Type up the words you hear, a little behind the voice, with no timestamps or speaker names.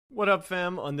What up,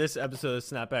 fam? On this episode of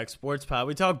Snapback Sports Pod,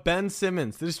 we talk Ben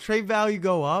Simmons. Does trade value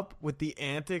go up with the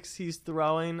antics he's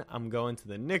throwing? I'm going to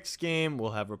the Knicks game.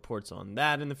 We'll have reports on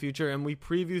that in the future. And we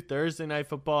preview Thursday Night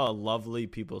Football, a lovely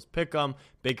people's pick'em.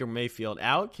 Baker Mayfield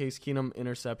out, Case Keenum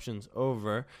interceptions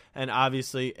over. And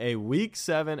obviously a Week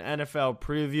 7 NFL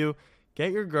preview.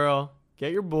 Get your girl,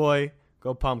 get your boy,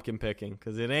 go pumpkin picking,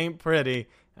 because it ain't pretty.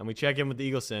 And we check in with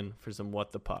Eagleson for some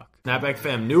What the Puck. Snapback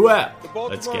fam, new app. The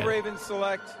Baltimore Ravens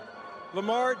select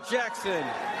Lamar Jackson.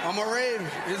 I'm a Raven.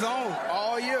 It's on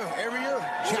all year, every year.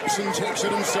 Jackson takes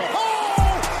it himself.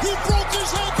 Oh! He broke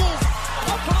his ankle!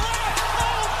 Up to the left!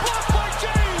 Oh, blocked by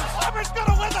James! Auburn's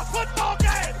gonna win the football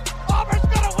game! Auburn's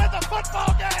gonna win the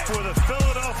football game! For the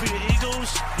Philadelphia Eagles,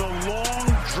 the long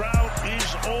drought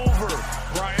is over.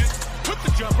 Bryant with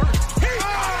the jumper.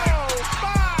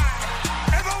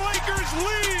 And the Lakers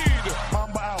lead!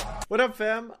 Mamba out. What up,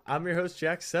 fam? I'm your host,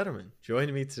 Jack Setterman.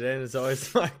 Joining me today, and as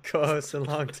always, my co-host and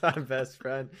longtime best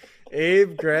friend,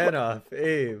 Abe Granoff.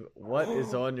 Abe, what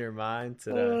is on your mind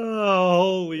today?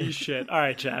 Oh, holy shit. All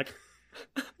right, Jack.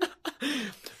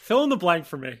 Fill in the blank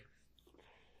for me.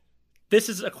 This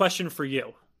is a question for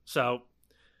you. So,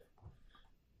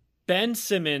 Ben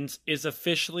Simmons is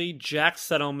officially Jack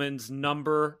Settleman's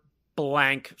number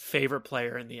blank favorite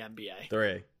player in the NBA.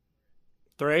 3.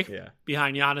 3? Yeah.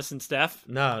 Behind Giannis and Steph?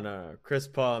 No. Chris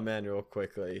Paul, Emmanuel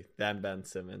quickly, then Ben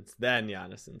Simmons, then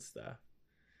Giannis and Steph.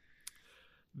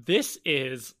 This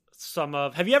is some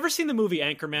of... Have you ever seen the movie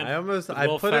Anchorman?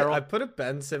 I put a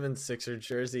Ben Simmons Sixer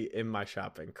jersey in my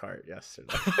shopping cart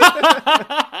yesterday.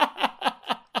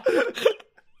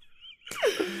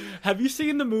 Have you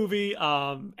seen the movie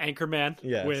Anchorman?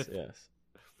 Yes.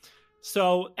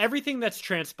 So everything that's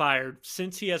transpired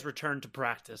since he has returned to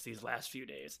practice these last few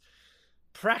days,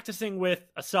 practicing with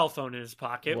a cell phone in his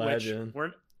pocket, Legend.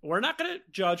 which we're not going to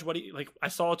judge what he, like, I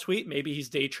saw a tweet, maybe he's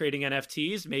day trading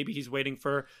NFTs, maybe he's waiting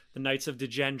for the Knights of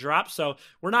Degen drop. So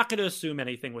we're not going to assume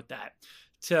anything with that.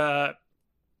 To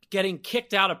getting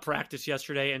kicked out of practice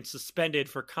yesterday and suspended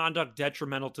for conduct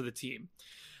detrimental to the team.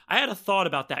 I had a thought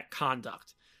about that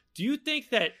conduct. Do you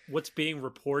think that what's being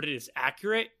reported is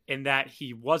accurate in that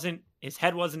his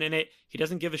head wasn't in it, he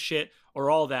doesn't give a shit, or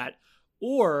all that?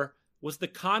 Or was the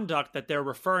conduct that they're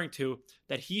referring to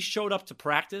that he showed up to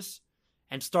practice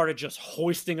and started just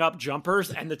hoisting up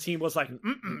jumpers and the team was like,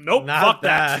 nope, Not fuck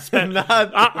that.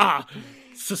 that.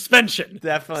 Suspension.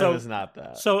 Definitely was not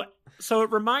that. So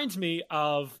it reminds me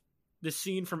of the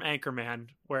scene from Anchorman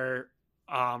where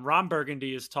Ron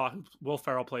Burgundy is talking, Will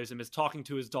Ferrell plays him, is talking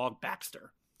to his dog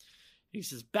Baxter. He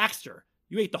says, Baxter,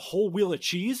 you ate the whole wheel of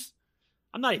cheese?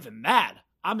 I'm not even mad.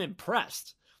 I'm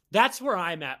impressed. That's where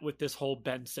I'm at with this whole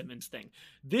Ben Simmons thing.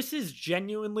 This is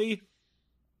genuinely...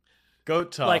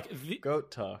 Goat talk. Goat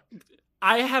talk.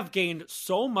 I have gained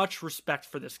so much respect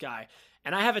for this guy,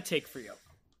 and I have a take for you.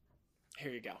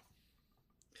 Here you go.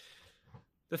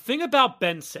 The thing about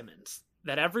Ben Simmons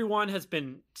that everyone has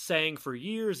been saying for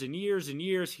years and years and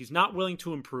years, he's not willing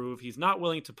to improve. He's not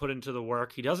willing to put into the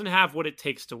work. He doesn't have what it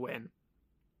takes to win.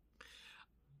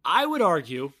 I would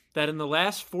argue that in the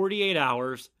last 48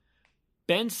 hours,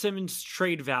 Ben Simmons'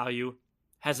 trade value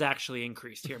has actually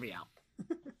increased. Hear me out.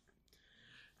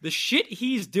 The shit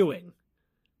he's doing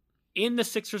in the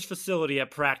Sixers facility at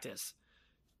practice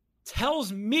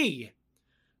tells me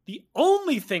the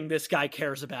only thing this guy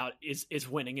cares about is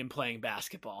winning and playing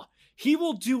basketball. He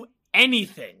will do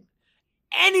anything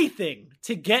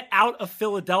to get out of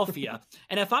Philadelphia.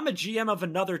 And if I'm a GM of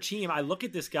another team, I look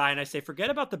at this guy and I say, forget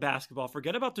about the basketball,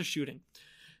 forget about the shooting.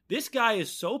 This guy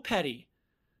is so petty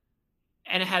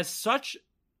and has such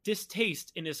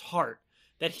distaste in his heart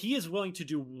that he is willing to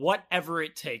do whatever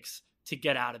it takes to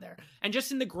get out of there. And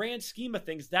just in the grand scheme of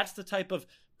things, that's the type of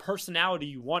personality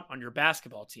you want on your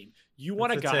basketball team. You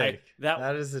want That's a guy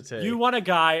that is a take. You want a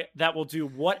guy that will do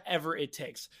whatever it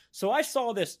takes. So I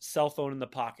saw this cell phone in the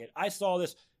pocket. I saw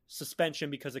this suspension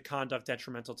because of conduct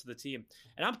detrimental to the team.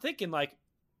 And I'm thinking, like,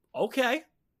 okay,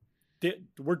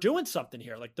 we're doing something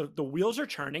here. Like, the wheels are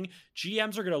turning.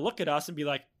 GMs are going to look at us and be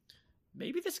like,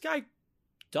 maybe this guy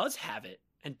does have it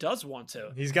and does want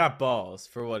to. He's got balls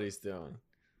for what he's doing.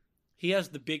 He has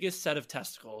the biggest set of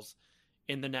testicles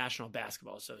in the National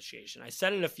Basketball Association. I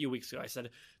said it a few weeks ago. I said,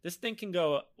 this thing can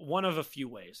go one of a few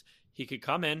ways. He could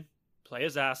come in, play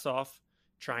his ass off,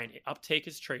 try and uptake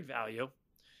his trade value,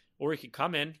 or he could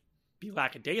come in, be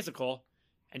lackadaisical,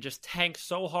 and just tank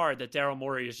so hard that Daryl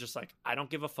Morey is just like, I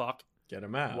don't give a fuck. Get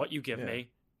him out. What you give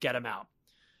me, get him out.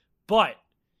 But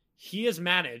he has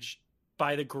managed,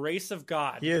 by the grace of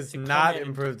God, he has not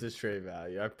improved his trade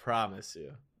value. I promise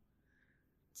you.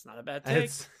 It's not a bad take.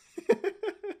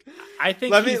 I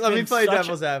think let me play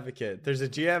devil's advocate. There's a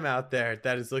GM out there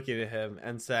that is looking at him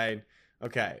and saying,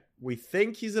 okay, we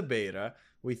think he's a beta.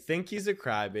 We think he's a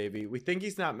crybaby. We think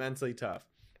he's not mentally tough.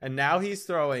 And now he's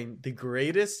throwing the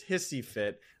greatest hissy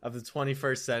fit of the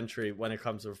 21st century when it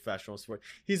comes to professional sport.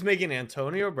 He's making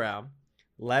Antonio Brown,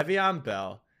 Le'Veon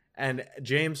Bell, and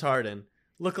James Harden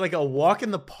look like a walk in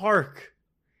the park.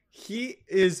 He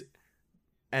is,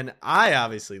 and I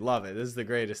obviously love it. This is the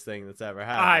greatest thing that's ever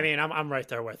happened. I mean, I'm right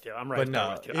there with you.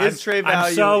 His trade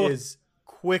value is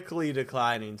quickly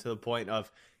declining to the point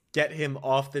of get him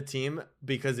off the team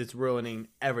because it's ruining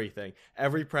everything.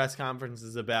 Every press conference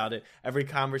is about it. Every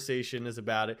conversation is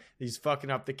about it. He's fucking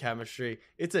up the chemistry.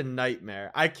 It's a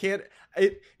nightmare. I can't.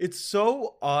 It's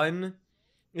so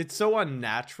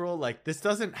unnatural. Like, this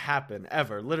doesn't happen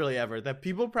ever, literally ever, that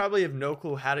people probably have no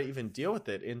clue how to even deal with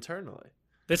it internally.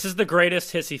 This is the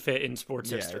greatest hissy fit in sports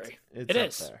history. It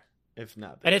is. There, if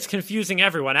not. And it's confusing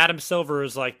everyone. Adam Silver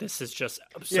is like, this is just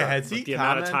absurd. Yeah, has he the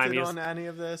amount of time on any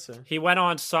of this? Or? He went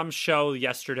on some show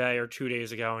yesterday or 2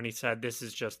 days ago, and he said this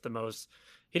is just the most,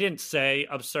 he didn't say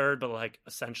absurd, but like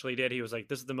essentially did. He was like,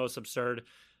 this is the most absurd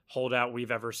holdout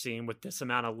we've ever seen with this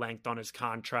amount of length on his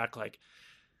contract. Like,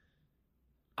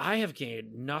 I have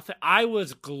gained nothing. I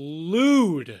was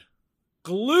glued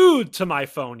to my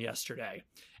phone yesterday.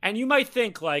 And you might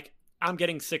think, like, I'm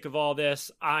getting sick of all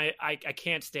this. I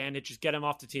can't stand it. Just get him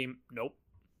off the team. Nope.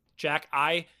 Jack,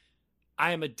 I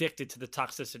am addicted to the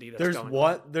toxicity that's going on.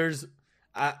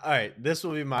 All right, this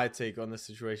will be my take on the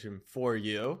situation for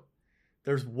you.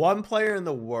 There's one player in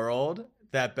the world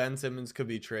that Ben Simmons could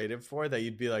be traded for that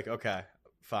you'd be like, okay,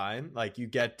 fine. Like, you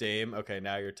get Dame. Okay,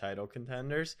 now you're title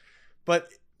contenders.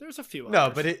 But there's a few no,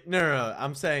 others. but no.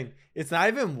 I'm saying it's not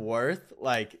even worth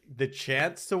like the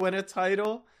chance to win a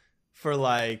title for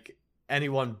like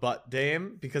anyone but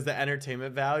Dame, because the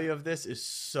entertainment value of this is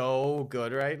so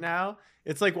good right now.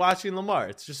 It's like watching Lamar.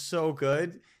 It's just so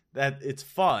good that it's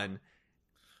fun.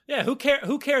 Yeah, who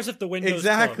cares if the window's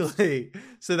exactly closed?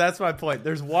 So that's my point.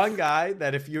 There's one guy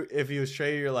that if he was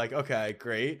traded, you're like, okay,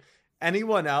 great.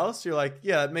 Anyone else, you're like,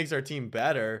 yeah, that makes our team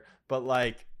better, but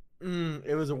like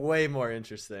it was way more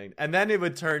interesting. And then it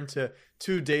would turn to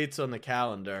 2 dates on the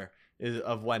calendar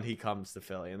of when he comes to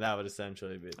Philly, and that would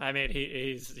essentially be. I mean,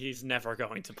 he's never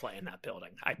going to play in that building.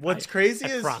 What's crazy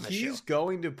is he's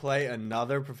going to play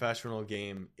another professional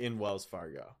game in Wells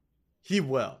Fargo. He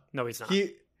will. No, he's not.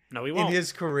 No, he In won't.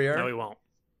 his career. No, he won't.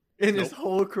 In his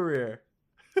whole career.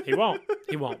 He won't.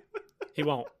 He won't. He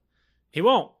won't. He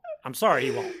won't. I'm sorry,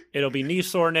 he won't. It'll be knee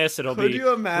soreness. It'll be reconditioning. Could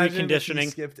you imagine if he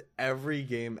skipped every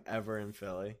game ever in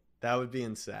Philly? That would be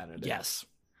insanity.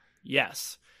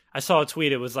 Yes. I saw a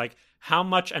tweet. It was like, how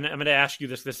much, and I'm going to ask you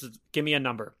this. Give me a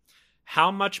number.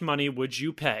 How much money would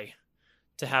you pay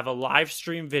to have a live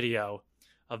stream video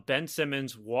of Ben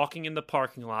Simmons walking in the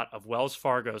parking lot of Wells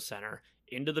Fargo Center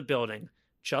into the building,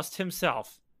 just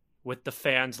himself, with the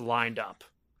fans lined up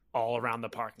all around the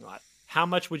parking lot? How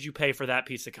much would you pay for that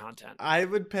piece of content? I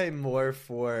would pay more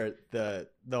for the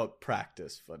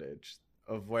practice footage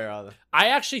of where all the...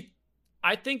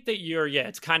 I think that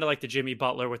it's kind of like the Jimmy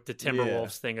Butler with the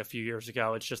Timberwolves thing a few years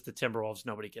ago. It's just the Timberwolves.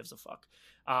 Nobody gives a fuck.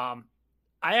 I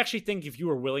actually think if you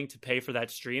were willing to pay for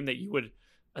that stream, that you would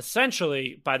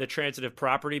essentially, by the transitive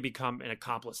property, become an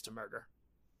accomplice to murder.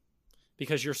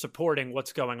 Because you're supporting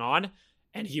what's going on,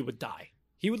 and he would die.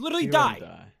 He would literally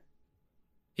die.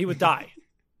 He would die.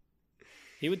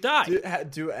 He would die.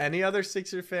 Do any other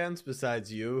Sixer fans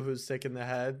besides you who's sick in the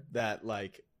head that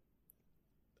like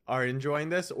are enjoying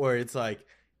this, or it's like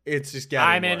it's just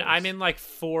getting worse? I'm in like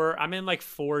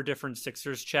four different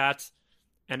Sixers chats,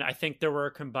 and I think there were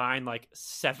a combined like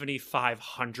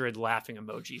 7,500 laughing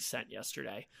emojis sent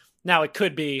yesterday. Now it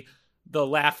could be the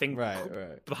laughing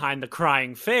right behind the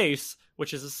crying face,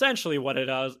 which is essentially what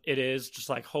it is just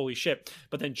like holy shit.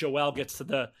 But then Joel gets to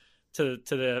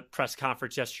the press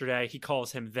conference yesterday. He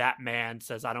calls him that man,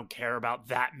 says, I don't care about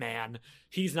that man.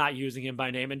 He's not using him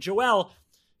by name. And Joel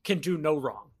can do no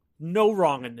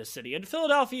wrong in this city. And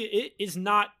Philadelphia, it is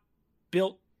not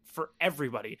built for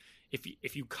everybody.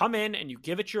 If you come in and you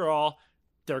give it your all,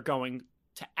 they're going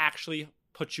to actually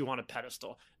put you on a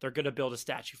pedestal. They're going to build a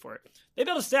statue for it. They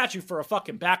built a statue for a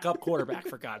fucking backup quarterback,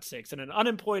 for God's sakes, and an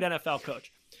unemployed NFL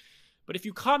coach. But if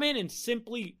you come in and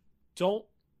simply don't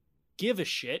give a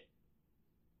shit,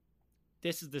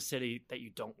 this is the city that you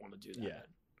don't want to do that in.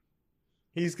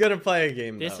 He's going to play a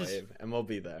game, Abe, and we'll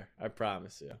be there. I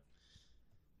promise you.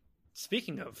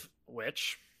 Speaking of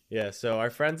which... Yeah, so our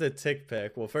friends at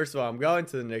TickPick. Well, first of all, I'm going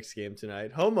to the Knicks game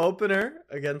tonight. Home opener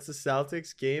against the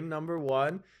Celtics, game number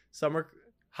 1. Summer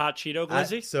Hot Cheeto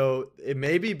Glizzy? So it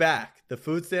may be back. The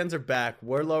food stands are back.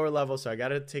 We're lower level, so I got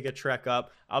to take a trek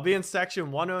up. I'll be in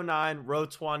section 109, row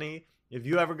 20. If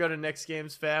you ever go to Knicks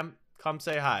games, fam, come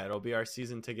say hi. It'll be our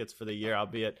season tickets for the year. I'll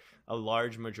be at a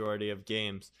large majority of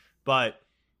games. But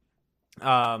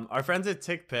our friends at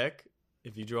TickPick,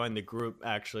 if you join the group,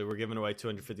 actually, we're giving away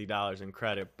 $250 in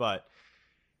credit. But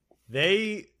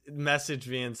they messaged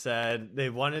me and said they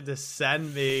wanted to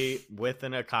send me with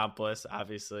an accomplice,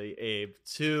 obviously, Abe,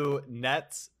 to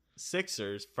Nets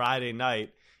Sixers Friday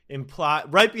night,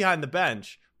 right behind the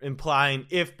bench, implying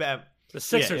if Ben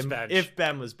bench. If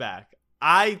Ben was back.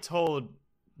 I told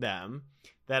them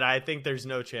that I think there's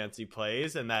no chance he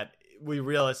plays and that we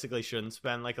realistically shouldn't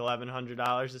spend like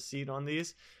 $1,100 a seat on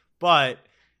these. But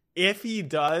if he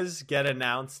does get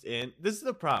announced this is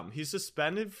the problem. He's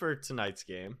suspended for tonight's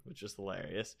game, which is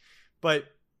hilarious. But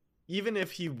even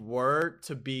if he were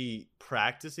to be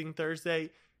practicing Thursday,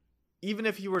 even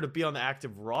if he were to be on the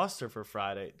active roster for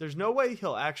Friday, there's no way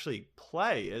he'll actually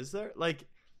play, is there? Like,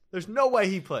 there's no way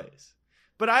he plays.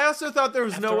 But I also thought there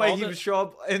was no way he would show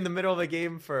up in the middle of the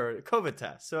game for a COVID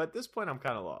test. So at this point, I'm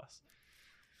kind of lost.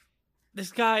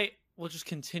 This guy will just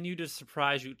continue to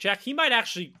surprise you. Jack, he might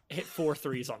actually hit 4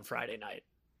 threes on Friday night.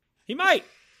 He might.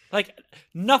 Like,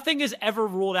 nothing is ever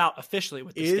ruled out officially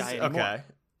with this guy anymore. Okay.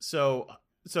 So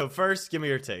first, give me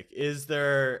your take. Is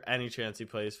there any chance he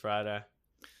plays Friday?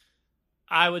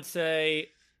 I would say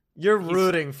you're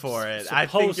rooting for it. I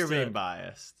think you're being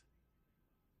biased.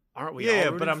 Aren't we?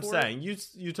 Yeah, but I'm saying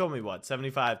you told me what,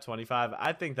 75-25.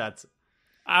 I think that's.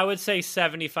 I would say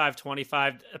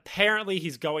 75-25. Apparently,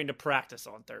 he's going to practice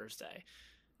on Thursday.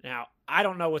 Now, I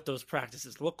don't know what those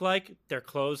practices look like. They're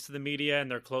closed to the media and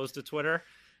they're closed to Twitter.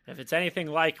 If it's anything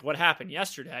like what happened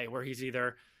yesterday, where he's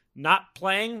either not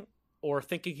playing or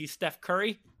thinking he's Steph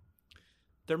Curry,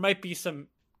 there might be some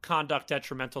conduct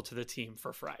detrimental to the team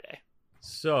for Friday.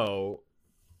 So,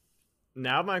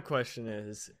 now my question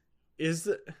is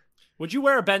would you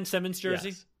wear a Ben Simmons jersey?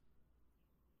 Yes.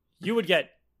 You would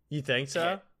get. You think so?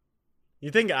 Yeah.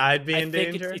 You think I'd be in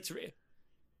danger?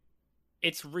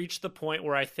 It's reached the point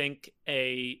where I think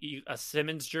a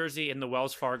Simmons jersey in the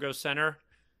Wells Fargo Center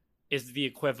is the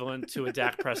equivalent to a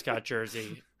Dak Prescott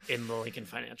jersey in the Lincoln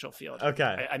Financial Field.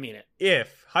 Okay. I mean it.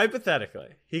 If,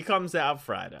 hypothetically, he comes out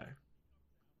Friday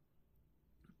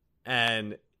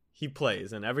and he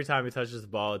plays, and every time he touches the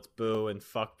ball, it's boo and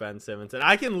fuck Ben Simmons. And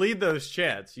I can lead those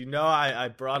chants. You know, I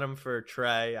brought him for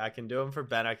Trey. I can do him for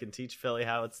Ben. I can teach Philly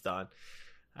how it's done.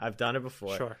 I've done it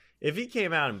before. Sure. If he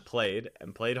came out and played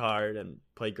hard and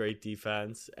played great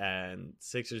defense and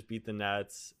Sixers beat the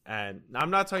Nets, and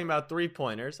I'm not talking about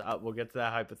 3-pointers. We'll get to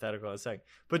that hypothetical in a second.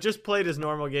 But just played his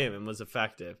normal game and was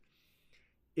effective.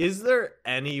 Is there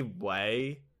any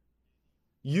way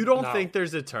you don't think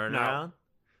there's a turnaround? No.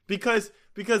 Because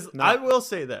no. I will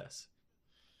say this.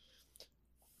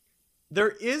 There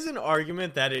is an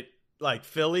argument that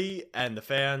Philly and the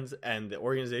fans and the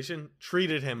organization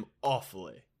treated him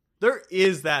awfully. There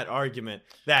is that argument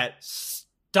that.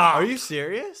 Stop. Are you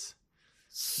serious?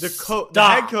 The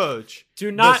head coach,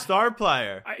 do not, the star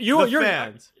player,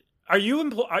 fans. Are you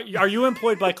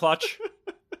employed by Clutch?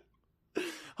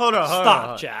 Hold on.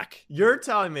 Stop, Jack. You're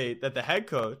telling me that the head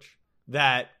coach,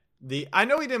 I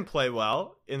know he didn't play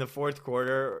well in the fourth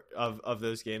quarter of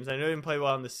those games. I know he didn't play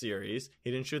well in the series. He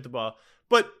didn't shoot the ball.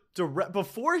 But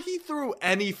before he threw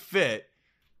any fit,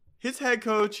 his head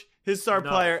coach, his star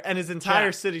player, and his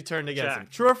entire city turned against him.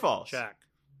 True or false? Jack.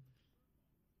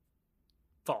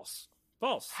 False.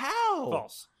 How?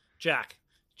 False. Jack.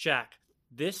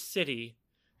 This city,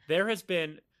 it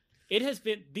has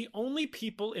been the only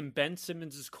people in Ben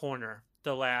Simmons' corner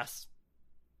the last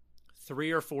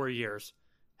 3 or 4 years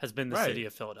has been the city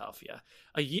of Philadelphia.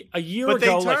 A year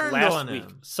ago, like last week,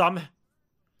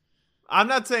 I'm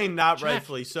not saying not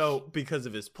rightfully so because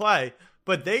of his play,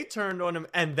 but they turned on him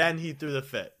and then he threw the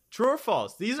fit. True or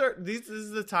false? This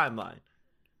is the timeline.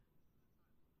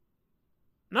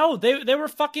 No, they were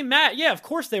fucking mad. Yeah, of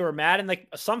course they were mad, and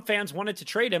some fans wanted to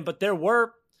trade him, but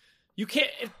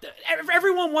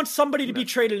everyone wants somebody to be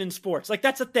traded in sports.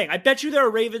 That's the thing. I bet you there are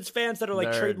Ravens fans that are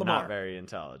they're trade Lamar. Not very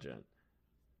intelligent.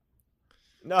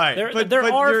 No, right. There but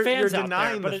are fans you're out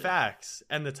denying there, the facts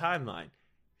and the timeline.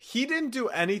 He didn't do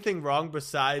anything wrong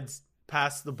besides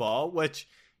pass the ball, which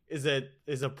is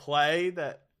a play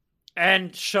that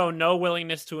and show no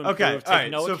willingness to improve,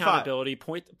 take no accountability,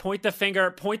 point the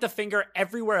finger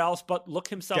everywhere else, but look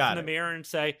himself in the mirror and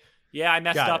say, "Yeah, I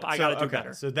messed up. I got to do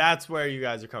better." So that's where you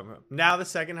guys are coming from. Now the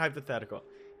second hypothetical,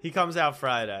 he comes out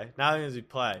Friday. Not only does he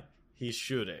play, he's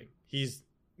shooting. He's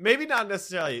maybe not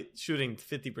necessarily shooting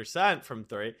 50% from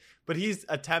three, but he's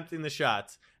attempting the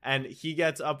shots, and he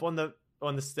gets up on the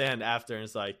stand after and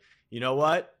is like, you know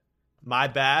what? My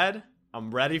bad.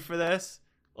 I'm ready for this.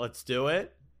 Let's do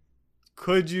it.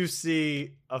 Could you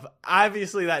see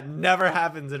obviously that never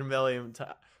happens in a million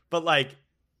times, but like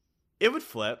it would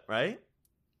flip, right?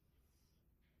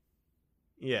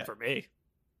 Yeah. For me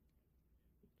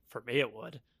it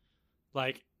would.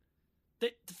 Like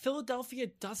the Philadelphia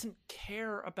doesn't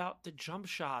care about the jump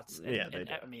shots. They do.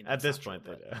 I mean, at this point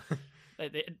they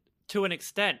do. To an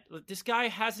extent. This guy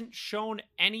hasn't shown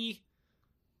any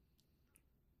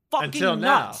fucking until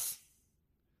nuts.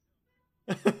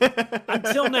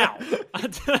 Until now.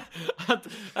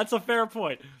 That's a fair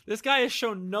point. This guy has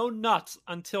shown no nuts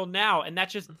until now, and that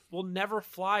just will never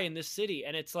fly in this city.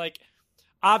 And it's like,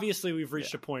 obviously we've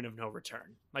reached a point of no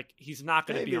return. Like, he's not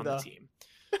going to be on the team.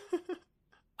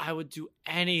 I would do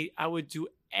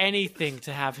anything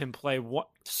to have him play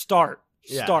start.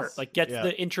 Like, get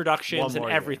the introductions and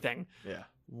everything. Game. Yeah.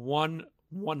 One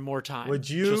more time.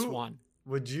 Just one.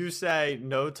 Would you say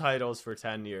no titles for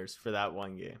 10 years for that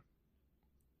one game?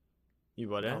 You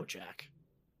wouldn't? No, Jack.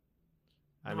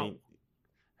 I mean,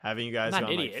 haven't you guys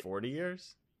gone like 40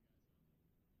 years?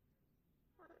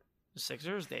 The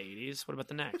Sixers, the 80s. What about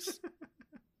the Knicks?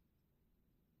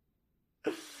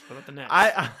 What about the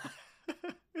Knicks?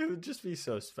 It would just be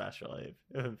so special, Abe.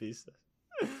 It would be so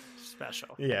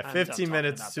special. Yeah, 15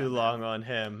 minutes too long on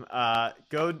him.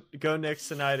 Go Knicks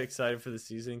tonight. Excited for the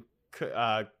season.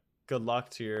 Good luck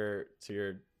to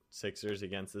your Sixers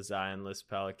against the Zion-less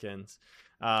Pelicans.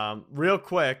 Real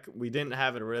quick, we didn't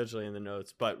have it originally in the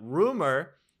notes, but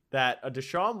rumor that a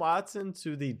Deshaun Watson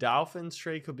to the Dolphins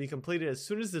trade could be completed as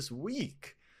soon as this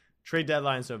week. Trade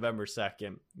deadline's November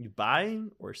 2nd. You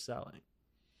buying or selling?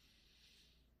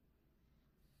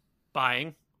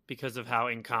 Buying, because of how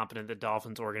incompetent the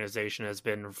Dolphins organization has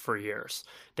been for years.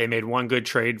 They made one good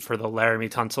trade for the Laramie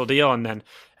Tunsil deal, and then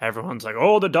everyone's like,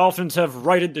 oh, the Dolphins have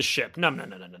righted the ship. No.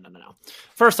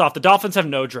 First off, the Dolphins have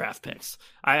no draft picks.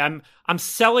 I'm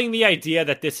selling the idea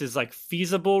that this is like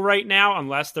feasible right now,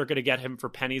 unless they're going to get him for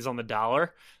pennies on the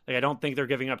dollar. Like, I don't think they're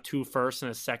giving up 2 firsts and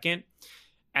a second.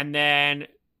 And then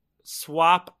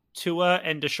swap Tua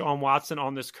and Deshaun Watson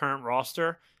on this current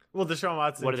roster. Well, Deshaun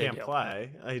Watson can't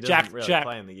play. He doesn't really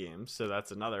play in the game, so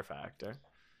that's another factor.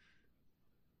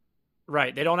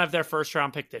 Right. They don't have their first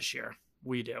round pick this year.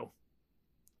 We do.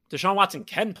 Deshaun Watson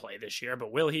can play this year,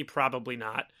 but will he? Probably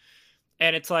not.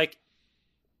 And it's like,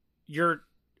 your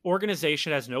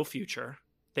organization has no future.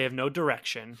 They have no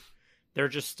direction. They're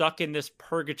just stuck in this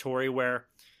purgatory where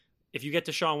if you get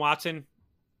Deshaun Watson,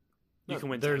 you can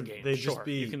win 10 games.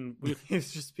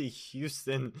 It's just be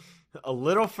Houston a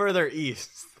little further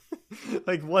east.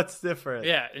 Like, what's different?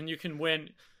 Yeah, and you can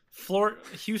win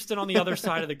Houston on the other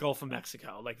side of the Gulf of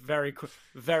Mexico. Like, very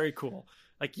cool.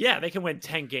 Like, yeah, they can win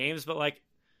 10 games, but like,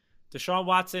 Deshaun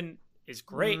Watson is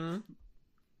great. Mm-hmm.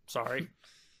 Sorry.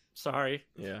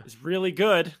 Yeah, he's really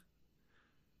good,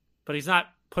 but he's not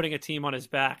putting a team on his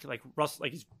back. Like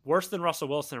he's worse than Russell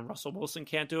Wilson, and Russell Wilson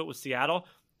can't do it with Seattle.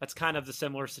 That's kind of the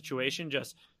similar situation.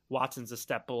 Just Watson's a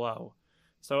step below.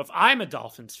 So if I'm a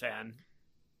Dolphins fan,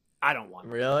 I don't want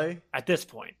him. Really? At this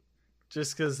point.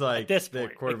 Just because, like,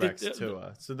 the quarterback's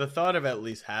Tua. So the thought of at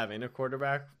least having a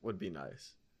quarterback would be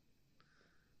nice.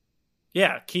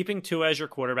 Yeah, keeping Tua as your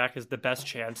quarterback is the best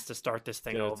chance to start this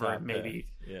thing over and maybe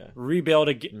rebuild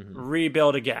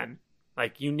again.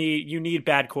 Like, you need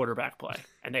bad quarterback play,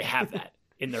 and they have that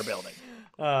in their building.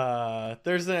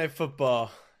 Thursday Night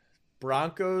Football.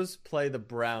 Broncos play the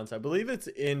Browns. I believe it's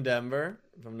in Denver,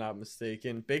 if I'm not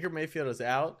mistaken. Baker Mayfield is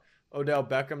out. Odell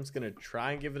Beckham's going to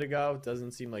try and give it a go. It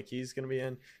doesn't seem like he's going to be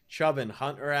in. Chubb and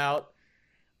Hunt are out.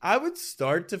 I would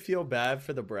start to feel bad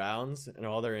for the Browns and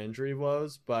all their injury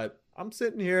woes, but I'm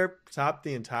sitting here top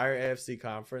the entire AFC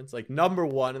conference, like number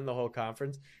 1 in the whole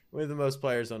conference. We have the most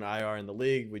players on IR in the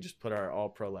league. We just put our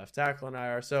all-pro left tackle on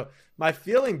IR. So my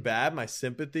feeling bad, my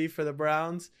sympathy for the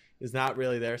Browns is not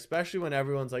really there, especially when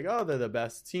everyone's like, oh, they're the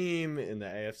best team in the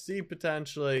AFC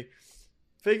potentially.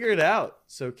 Figure it out.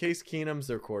 So Case Keenum's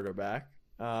their quarterback.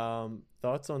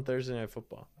 Thoughts on Thursday Night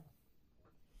Football?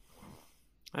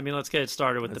 I mean, let's get it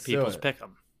started with the People's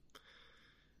Pick'em.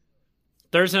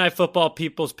 Thursday Night Football,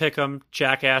 People's Pick'em.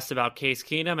 Jack asked about Case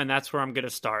Keenum, and that's where I'm going to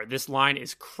start. This line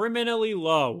is criminally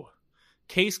low.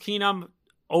 Case Keenum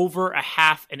over a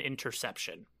half an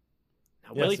interception.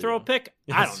 Now, will he throw a pick?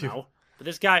 I don't know. But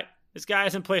this guy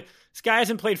hasn't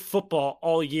played football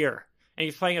all year, and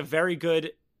he's playing a very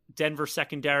good Denver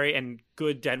secondary and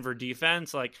good Denver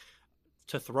defense. Like,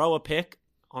 to throw a pick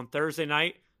on Thursday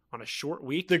night on a short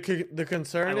week. The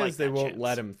concern like is they that won't chance.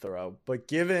 let him throw. But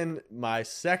given my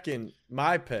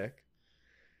pick,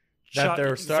 that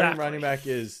their starting running back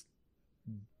is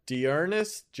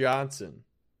D'Ernest Johnson.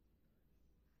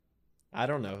 I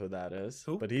don't know who that is,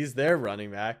 but he's their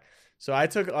running back. So I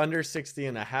took under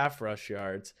 60.5 rush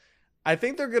yards. I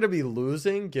think they're going to be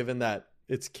losing given that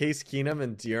it's Case Keenum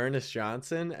and D'Ernest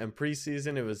Johnson, and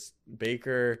preseason it was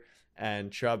Baker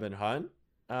and Chubb and Hunt.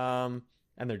 And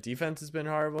their defense has been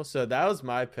horrible. So that was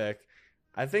my pick.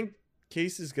 I think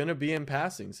Case is going to be in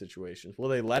passing situations. Will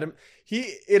they let him?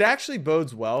 It actually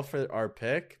bodes well for our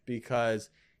pick because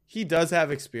he does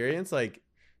have experience. Like,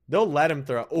 they'll let him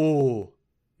throw. Oh,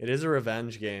 it is a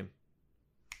revenge game.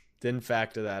 Didn't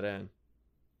factor that in.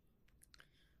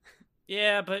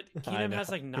 Yeah, but Keenum has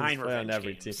like 9 revenge on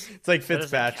every games. team. It's like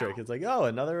Fitzpatrick. It's like, oh,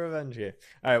 another revenge game.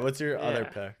 All right, what's your other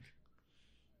pick?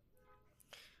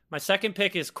 My second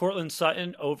pick is Cortland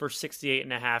Sutton over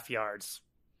 68.5 yards.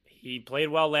 He played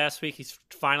well last week. He's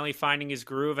finally finding his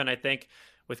groove, and I think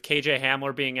with KJ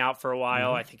Hamler being out for a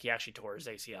while, I think he actually tore his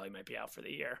ACL. He might be out for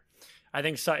the year. I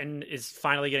think Sutton is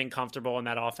finally getting comfortable in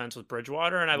that offense with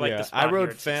Bridgewater, and I like this. I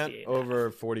wrote Fant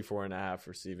over 44.5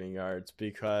 receiving yards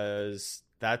because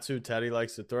that's who Teddy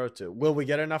likes to throw to. Will we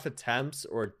get enough attempts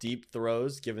or deep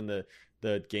throws given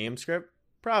the game script?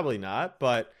 Probably not,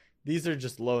 but these are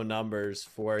just low numbers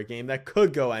for a game that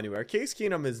could go anywhere. Case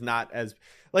Keenum is not as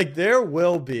like there's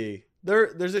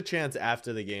a chance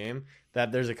after the game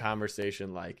that there's a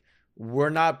conversation like we're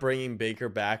not bringing Baker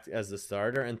back as the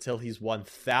starter until he's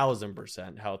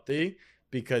 1,000% healthy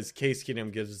because Case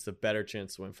Keenum gives us a better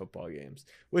chance to win football games,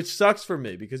 which sucks for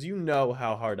me because you know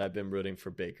how hard I've been rooting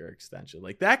for Baker extension.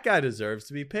 Like that guy deserves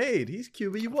to be paid. He's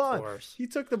QB1. He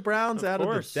took the Browns out of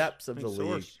the depths of the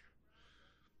league.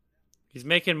 He's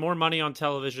making more money on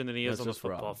television than he is on the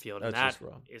football field, and that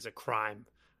is a crime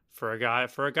for a guy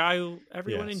who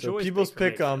everyone enjoys. So people's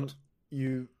pick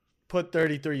you put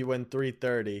 33, you win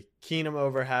 330. Keenum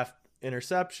over half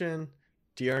interception.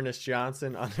 D'Ernest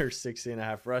Johnson under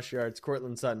 60.5 rush yards.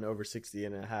 Cortland Sutton over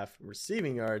 60.5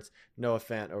 receiving yards. Noah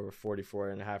Fant over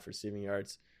 44.5 receiving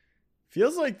yards.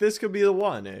 Feels like this could be the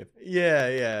one, Abe.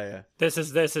 Yeah. This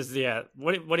is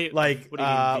What do you like? What do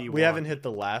you mean we haven't hit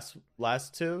the last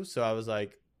two, so I was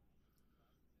like,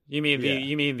 you mean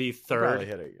the third? We'll probably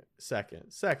hit it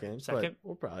second. But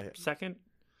we'll probably hit second.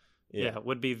 Yeah,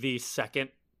 would be the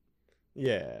second.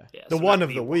 Yeah, so the one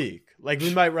of the week. Like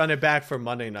we might run it back for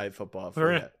Monday Night Football.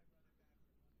 We're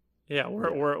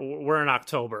in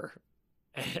October.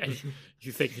 And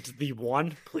you think it's the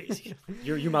one? Please,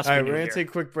 you must. All be right, we're gonna here. take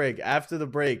a quick break. After the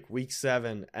break, Week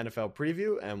 7 NFL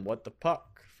preview and what the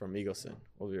puck from Eagleson.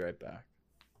 We'll be right back.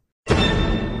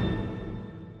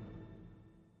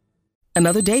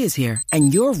 Another day is here,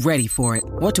 and you're ready for it.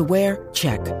 What to wear?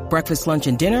 Check. Breakfast, lunch,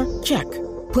 and dinner? Check.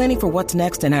 Planning for what's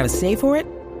next and how to save for it?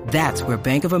 That's where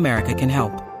Bank of America can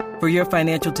help. For your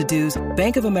financial to-dos,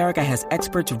 Bank of America has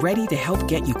experts ready to help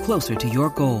get you closer to your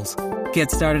goals. Get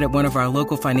started at one of our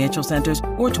local financial centers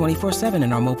or 24/7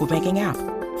 in our mobile banking app.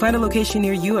 Find a location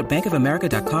near you at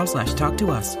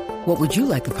bankofamerica.com/talktous. What would you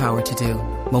like the power to do?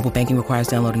 Mobile banking requires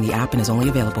downloading the app and is only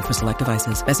available for select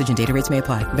devices. Message and data rates may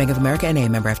apply. Bank of America NA,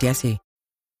 member FDIC.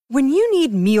 When you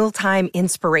need mealtime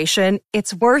inspiration,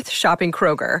 it's worth shopping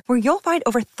Kroger, where you'll find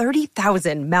over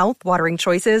 30,000 mouth-watering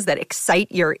choices that excite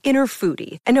your inner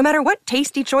foodie. And no matter what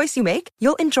tasty choice you make,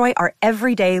 you'll enjoy our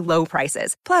everyday low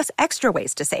prices, plus extra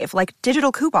ways to save, like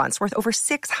digital coupons worth over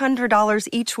 $600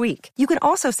 each week. You can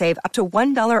also save up to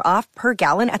 $1 off per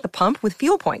gallon at the pump with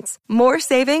fuel points. More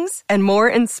savings and more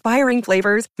inspiring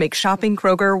flavors make shopping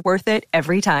Kroger worth it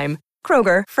every time.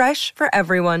 Kroger, fresh for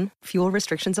everyone. Fuel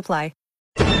restrictions apply.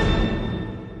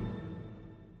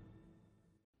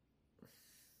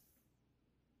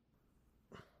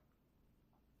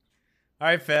 All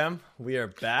right, fam, we are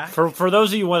back. For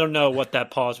those of you who want to know what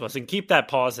that pause was, and keep that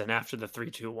pause in after the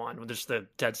 3, 2, 1, with just the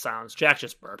dead silence. Jack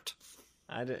just burped.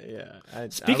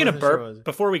 Speaking of burp,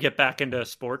 before we get back into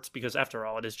sports, because after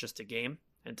all, it is just a game,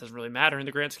 and it doesn't really matter in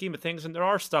the grand scheme of things, and there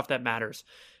are stuff that matters.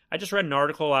 I just read an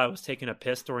article. I was taking a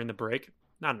piss during the break.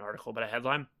 Not an article, but a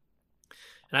headline.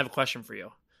 And I have a question for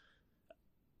you.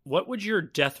 What would your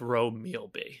death row meal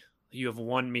be? You have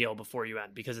one meal before you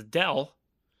end. Because Adele,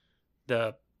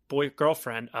 the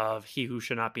girlfriend of He Who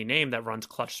Should Not Be Named that runs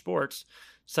Clutch Sports,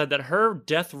 said that her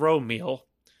death row meal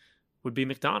would be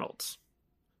McDonald's.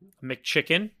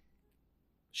 McChicken.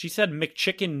 She said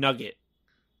McChicken nugget.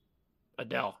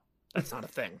 Adele. That's not a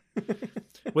thing.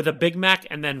 With a Big Mac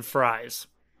and then fries.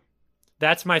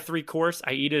 That's my 3-course.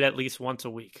 I eat it at least once a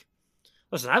week.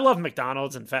 Listen, I love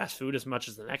McDonald's and fast food as much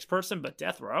as the next person, but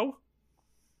death row?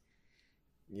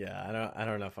 Yeah, I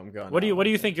don't know if I'm going. What do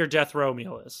you think your death row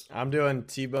meal is? I'm doing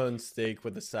T-bone steak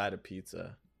with a side of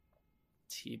pizza.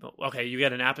 T-bone. Okay, you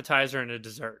get an appetizer and a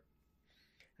dessert.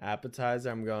 Appetizer,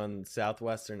 I'm going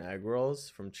Southwestern egg rolls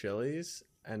from Chili's,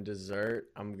 and dessert,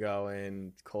 I'm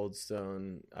going Cold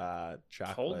Stone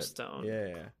chocolate. Cold Stone.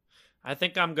 Yeah. I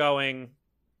think I'm going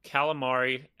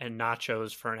calamari and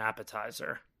nachos for an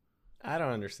appetizer. I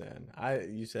don't understand.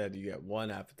 You said you get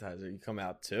one appetizer. You come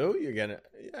out two?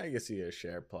 I guess you get a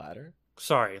shared platter.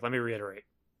 Sorry, let me reiterate.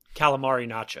 Calamari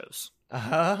nachos.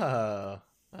 Oh,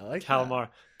 I like Calamari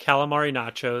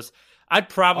nachos. I'd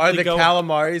probably Are the go...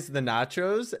 calamaris the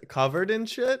nachos covered in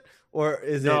shit? Or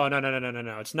is No. it...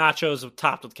 No. It's nachos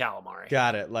topped with calamari.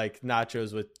 Got it. Like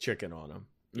nachos with chicken on them.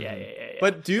 Yeah.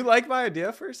 But do you like my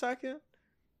idea for a second?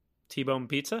 T-bone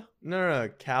pizza? No.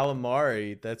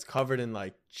 Calamari that's covered in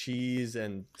like cheese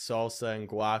and salsa and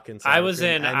guac and sour I was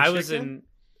cream in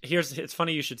it's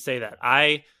funny you should say that.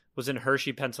 I was in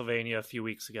Hershey, Pennsylvania a few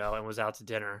weeks ago and was out to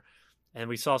dinner, and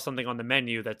we saw something on the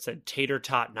menu that said tater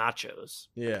tot nachos.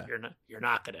 Yeah. You're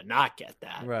not gonna not get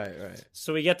that. Right.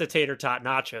 So we get the tater tot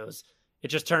nachos. It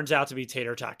just turns out to be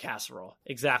tater tot casserole.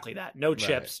 Exactly that. No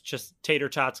chips, just tater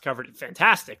tots covered in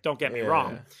fantastic. Don't get me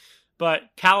wrong. But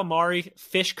calamari,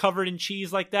 fish covered in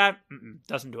cheese like that,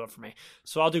 doesn't do it for me.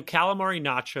 So I'll do calamari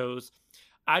nachos.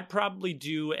 I'd probably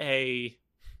do a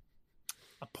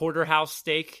porterhouse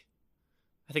steak.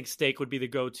 I think steak would be the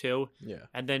go-to. Yeah.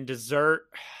 And then dessert.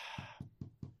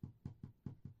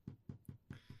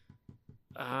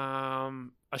 A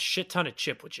shit ton of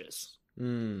chipwiches.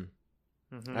 I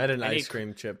had an ice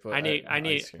cream chip. I had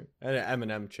an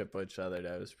M&M chipwich the other day.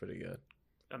 It was pretty good.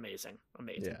 Amazing.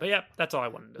 Yeah. But yeah, that's all I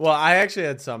wanted to Well, I actually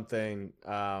had something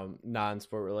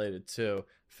non-sport related too.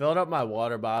 Filled up my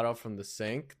water bottle from the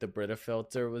sink. The Brita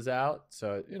filter was out.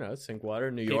 So, sink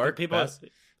water, New York, best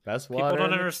water. People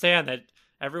don't understand that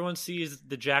everyone sees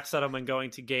the Jack Settleman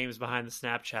going to games behind the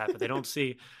Snapchat, but they don't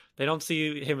see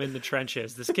him in the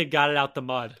trenches. This kid got it out the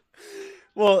mud.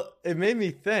 Well, it made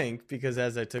me think because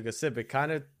as I took a sip, it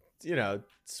kind of,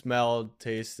 smelled,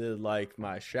 tasted like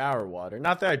my shower water.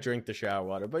 Not that I drink the shower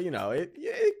water, but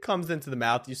it comes into the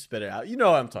mouth, you spit it out. You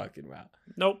know what I'm talking about.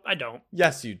 Nope, I don't.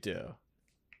 Yes, you do.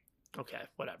 Okay,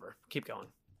 whatever. Keep going.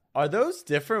 Are those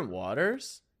different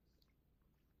waters?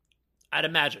 I'd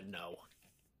imagine no.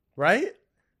 Right?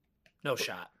 No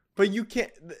shot. But you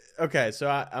can't. Okay, so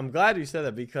I'm glad you said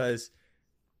that because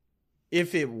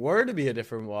if it were to be a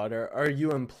different water, are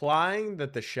you implying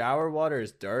that the shower water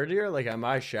is dirtier? Like, am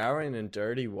I showering in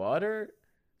dirty water?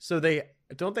 So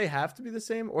don't they have to be the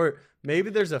same? Or maybe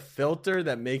there's a filter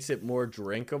that makes it more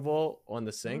drinkable on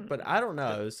the sink, but I don't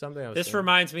know. It was something I was This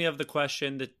reminds me of the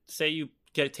question that say you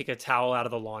take a towel out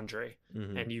of the laundry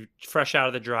and you fresh out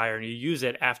of the dryer and you use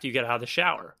it after you get out of the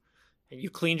shower. And you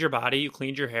cleaned your body, you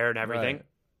cleaned your hair and everything. Right.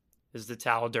 Is the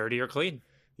towel dirty or clean?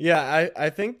 Yeah, I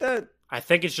think that... I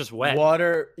think it's just wet.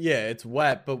 Water, yeah, it's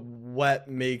wet, but wet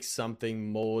makes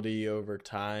something moldy over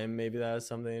time. Maybe that has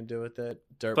something to do with it.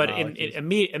 Dirt but molecules.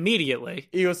 Immediately.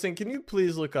 Eagleson, can you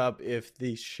please look up if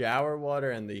the shower water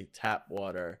and the tap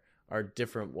water are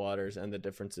different waters and the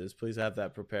differences? Please have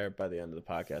that prepared by the end of the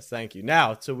podcast. Thank you.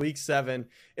 Now to week 7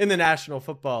 in the National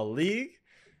Football League.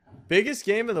 Biggest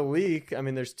game of the week. I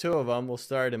mean, there's 2 of them. We'll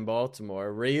start in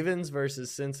Baltimore. Ravens versus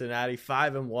Cincinnati,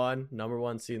 5-1, number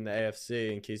 1 seed in the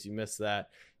AFC. In case you missed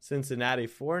that, Cincinnati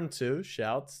 4-2.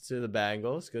 Shouts to the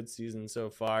Bengals. Good season so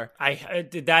far.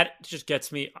 That just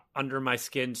gets me under my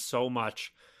skin so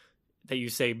much that you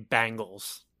say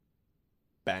Bengals.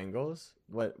 Bengals?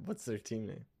 What's their team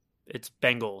name? It's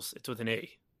Bengals. It's with an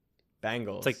E.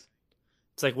 Bengals.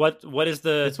 It's like what is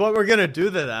the? It's what we're gonna do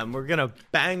to them. We're gonna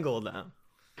bangle them.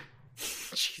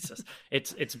 Jesus,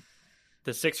 it's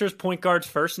the Sixers point guard's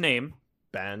first name,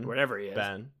 Ben, whatever he is.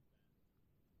 Ben.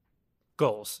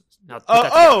 Goals. Now, it's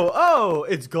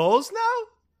goals now.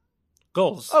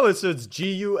 Goals. Oh, so it's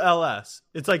Guls.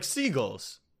 It's like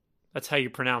seagulls. That's how you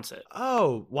pronounce it.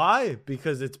 Oh, why?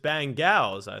 Because it's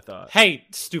Bengals, I thought. Hey,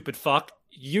 stupid fuck.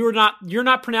 You're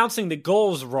not pronouncing the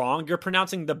goals wrong. You're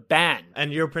pronouncing the ban.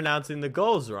 And you're pronouncing the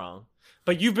goals wrong.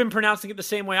 But you've been pronouncing it the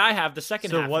same way I have the second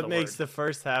half. So what of the makes word. the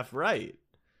first half right?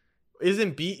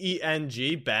 Isn't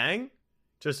BENG bang?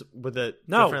 Just with a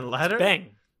different letter? It's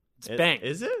bang. It's bang.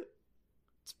 Is it?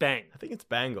 It's bang. I think it's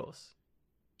Bengals.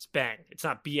 It's bang. It's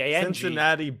not BANG.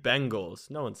 Cincinnati Bengals.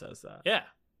 No one says that. Yeah.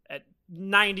 At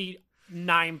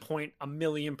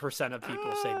 99.1% of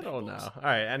people say Bengals. I don't know. All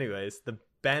right. Anyways, the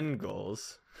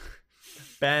Bengals.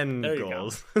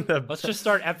 Bengals. Let's just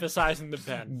start emphasizing the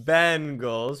Ben.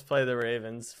 Bengals play the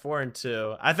Ravens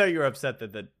 4-2. I thought you were upset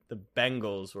that the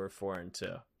Bengals were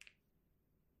 4-2.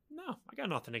 No, I got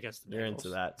nothing against the Bengals. You're into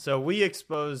that. So we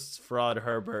exposed Fraud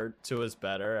Herbert. Tua's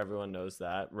better. Everyone knows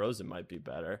that. Rosen might be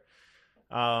better.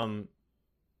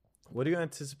 What do you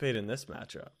anticipate in this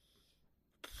matchup?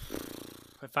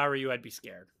 If I were you, I'd be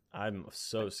scared. I'm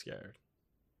so scared.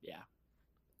 Yeah.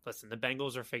 Listen, the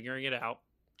Bengals are figuring it out.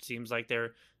 Seems like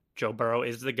Joe Burrow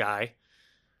is the guy.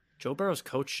 Joe Burrow's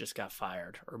coach just got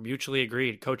fired, or mutually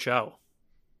agreed. Coach O.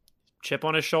 Chip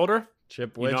on his shoulder?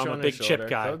 Chip Witch I'm on a big his shoulder. chip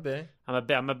guy. Could be.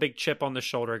 I'm a big chip on the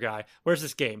shoulder guy. Where's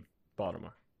this game?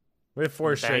 Baltimore. We have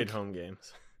 4 straight Bank. home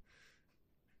games.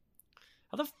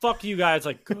 How the fuck are you guys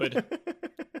like good?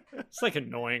 It's like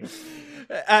annoying. It's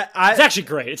It's actually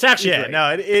great. It's actually great.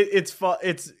 No,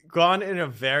 it's gone in a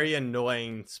very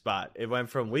annoying spot. It went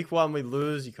from week 1 we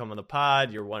lose, you come on the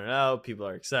pod, you're 1-0, people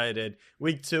are excited.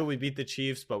 Week 2 we beat the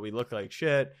Chiefs, but we look like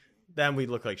shit. Then we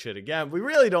look like shit again. We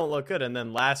really don't look good. And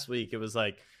then last week it was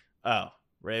like, oh,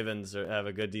 Ravens have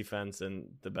a good defense and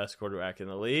the best quarterback in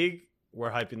the league.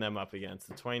 We're hyping them up against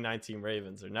the 2019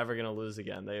 Ravens. They're never going to lose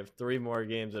again. They have 3 more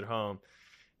games at home.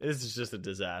 This is just a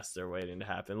disaster waiting to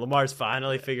happen. Lamar's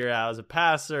finally figured out as a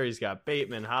passer. He's got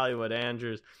Bateman, Hollywood,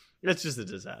 Andrews. It's just a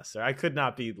disaster. I could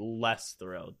not be less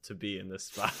thrilled to be in this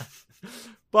spot.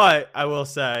 But I will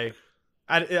say,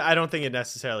 I don't think it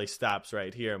necessarily stops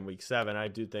right here in week 7. I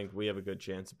do think we have a good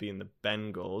chance of being the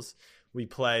Bengals. We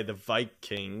play the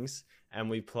Vikings and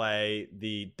we play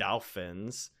the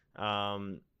Dolphins.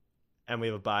 And we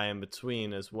have a bye in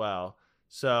between as well.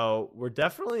 So we're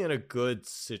definitely in a good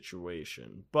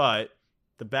situation. But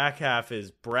the back half is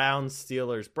Browns,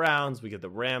 Steelers, Browns. We get the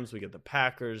Rams. We get the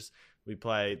Packers. We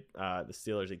play the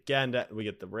Steelers again. We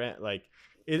get the Rams. Like,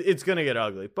 it's going to get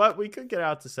ugly. But we could get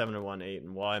out to 7-1,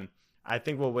 8-1. I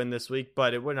think we'll win this week,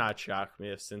 but it would not shock me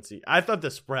if Cincy. I thought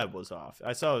the spread was off.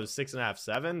 I saw it was 6.5,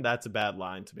 7. That's a bad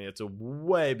line to me. It's a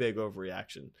way big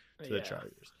overreaction to the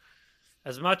Chargers.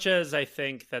 As much as I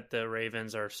think that the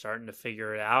Ravens are starting to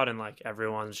figure it out and like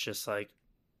everyone's just like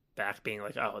back being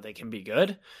like, oh, they can be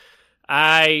good.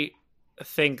 I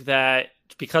think that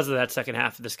because of that second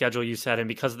half of the schedule you said, and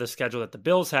because of the schedule that the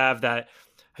Bills have, that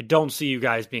I don't see you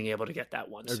guys being able to get that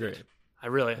 1 seed. Agreed. I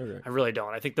really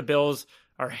don't. I think the Bills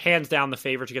are hands down the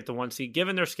favorite to get the 1 seed.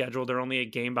 Given their schedule, they're only a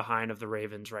game behind of the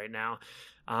Ravens right now.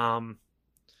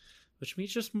 Which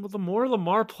means just the more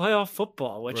Lamar playoff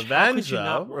football. Which revenge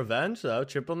though.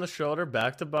 Chip on the shoulder,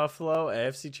 back to Buffalo,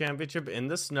 AFC Championship in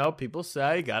the snow. People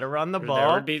say got to run the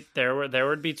ball. There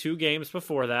would be 2 games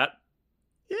before that.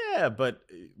 Yeah, but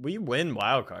we win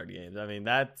wild card games. I mean,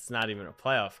 that's not even a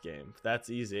playoff game. That's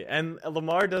easy. And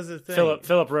Lamar does his thing.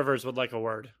 Philip Rivers would like a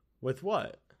word. With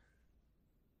what?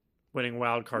 Winning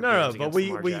wild card No, games. but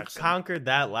we conquered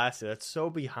that last year. That's so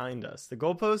behind us. The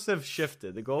goalposts have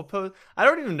shifted. I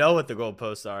don't even know what the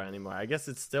goalposts are anymore. I guess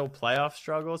it's still playoff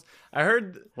struggles. I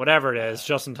heard whatever it is,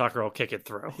 Justin Tucker will kick it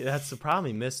through. Yeah, that's the problem.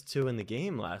 He missed 2 in the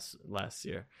game last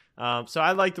year. So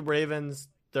I like the Ravens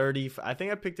 30. I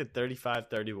think I picked it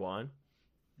 35-31.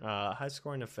 High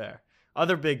scoring affair.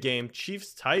 Other big game,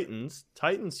 Chiefs Titans.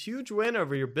 Titans huge win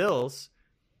over your Bills.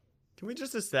 Can we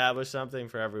just establish something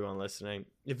for everyone listening?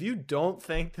 If you don't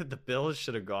think that the Bills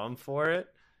should have gone for it,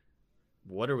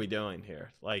 what are we doing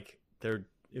here? Like,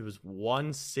 it was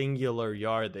 1 singular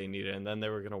yard they needed, and then they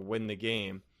were going to win the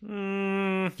game.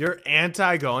 You're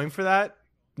anti going for that?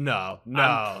 No.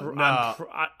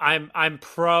 I'm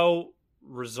pro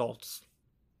results.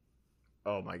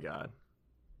 Oh my God.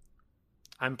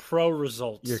 I'm pro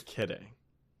results. You're kidding.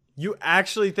 You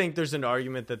actually think there's an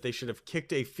argument that they should have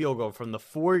kicked a field goal from the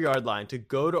 4-yard line to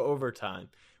go to overtime,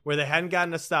 where they hadn't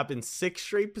gotten a stop in 6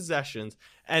 straight possessions,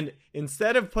 and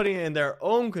instead of putting it in their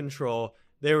own control,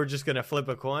 they were just going to flip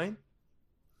a coin?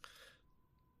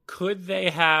 Could they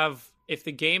have, if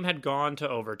the game had gone to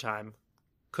overtime,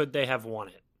 could they have won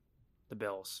it, the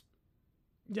Bills?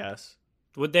 Yes.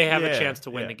 Would they have a chance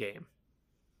to win the game?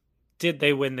 Did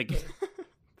they win the game?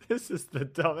 This is the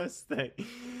dumbest thing.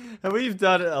 And we've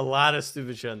done a lot of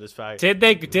stupid shit on this podcast.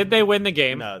 Did they win the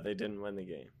game? No, they didn't win the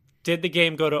game. Did the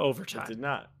game go to overtime? It did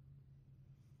not.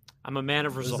 I'm a man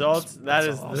of results. That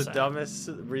is the dumbest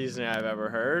reasoning I've ever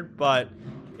heard. But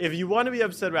if you want to be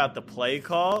upset about the play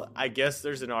call, I guess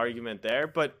there's an argument there.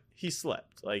 But he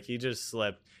slipped. Like, he just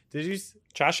slipped.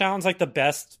 Josh Allen's like the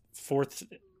best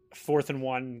fourth and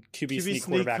 1 QB sneak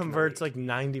quarterback. Converts like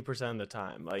 90% of the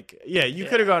time. Like, you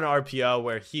could have gone RPO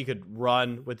where he could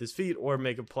run with his feet or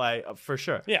make a play for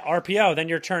sure. Yeah, RPO. Then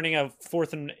you're turning a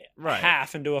 4th and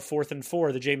half into a 4th and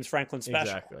 4, the James Franklin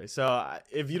special. Exactly. So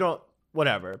if you don't,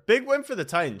 whatever. Big win for the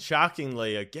Titans.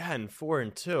 Shockingly, again,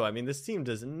 4-2. I mean, this team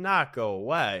does not go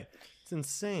away. It's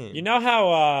insane. You know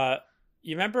how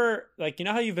You remember, like, you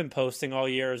know how you've been posting all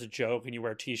year as a joke and you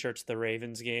wear T-shirts at the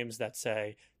Ravens games that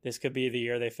say, this could be the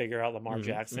year they figure out Lamar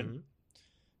Jackson? Mm-hmm.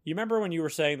 You remember when you were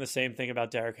saying the same thing about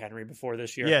Derrick Henry before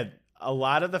this year? Yeah, a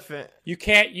lot of the you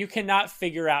cannot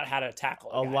figure out how to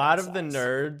tackle a lot of the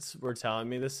nerds were telling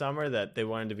me this summer that they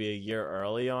wanted to be a year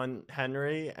early on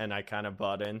Henry, and I kind of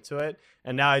bought into it.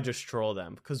 And now I just troll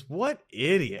them because what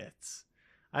idiots!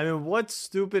 I mean, what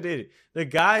stupid idiot! The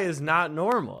guy is not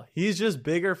normal. He's just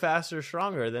bigger, faster,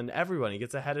 stronger than everyone. He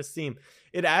gets ahead of steam.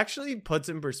 It actually puts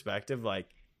in perspective, like,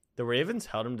 the Ravens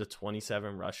held him to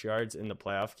 27 rush yards in the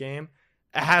playoff game.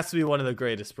 It has to be one of the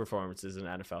greatest performances in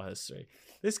NFL history.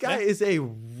 This guy is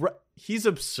he's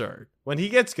absurd. When he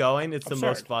gets going, it's the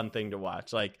most fun thing to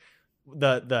watch. Like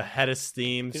the head of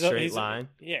steam, straight line.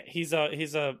 He's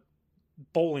a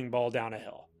bowling ball down a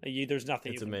hill. There's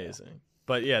nothing. It's amazing.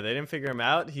 But yeah, they didn't figure him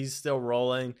out. He's still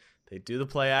rolling. They do the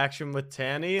play action with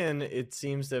Tanny, and it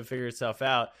seems to have figured itself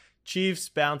out. Chiefs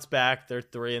bounce back. They're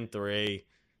 3-3.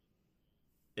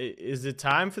 Is it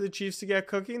time for the Chiefs to get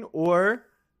cooking, or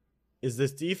is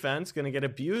this defense going to get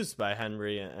abused by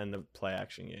Henry and the play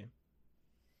action game?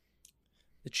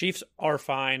 The Chiefs are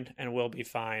fine and will be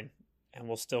fine and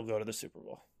will still go to the Super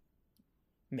Bowl.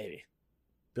 Maybe.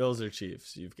 Bills or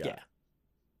Chiefs, you've got.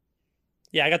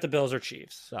 Yeah, I got the Bills or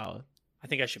Chiefs. Solid. I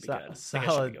think I should be good.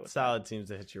 Solid teams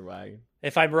to hit your wagon.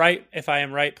 If I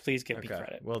am right, please give me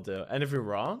credit. Will do. And if you're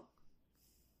wrong,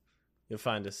 you'll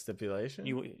find a stipulation.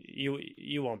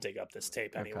 You won't dig up this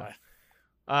tape anyway.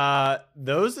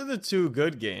 Those are the two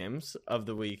good games of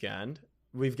the weekend.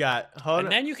 We've got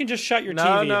and then you can just shut your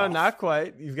TV No, off. not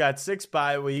quite. You've got 6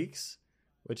 bye weeks,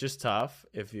 which is tough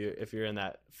if you're in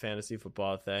that fantasy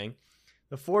football thing.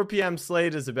 The 4 p.m.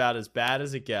 slate is about as bad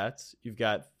as it gets. You've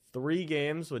got 3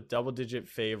 games with double-digit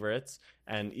favorites,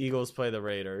 and Eagles play the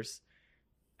Raiders.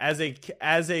 As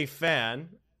a fan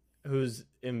who's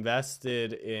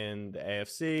invested in the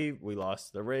AFC, we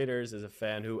lost the Raiders. As a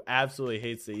fan who absolutely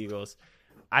hates the Eagles,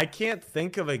 I can't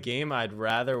think of a game I'd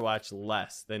rather watch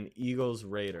less than Eagles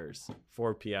Raiders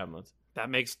 4 p.m. That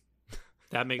makes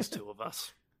 2 of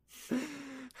us,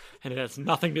 and it has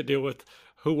nothing to do with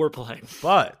who we're playing.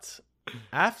 But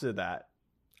after that,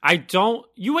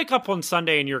 you wake up on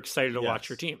Sunday and you're excited to watch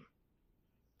your team.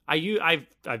 I've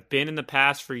been in the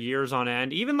past for years on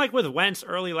end, even like with Wentz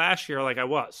early last year, like I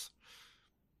was.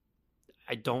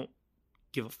 I don't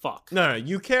give a fuck. No,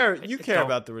 you care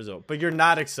about the result, but you're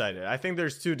not excited. I think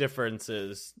there's 2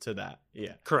 differences to that.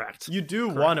 Yeah. Correct. You do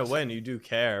want to win, you do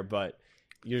care, but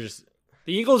you're just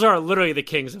the Eagles are literally the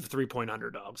kings of 3-point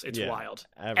underdogs. It's wild.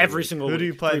 Every single week. Who do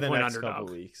you play the next couple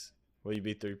weeks? Will you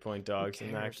be 3-point dogs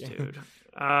in that game? Dude.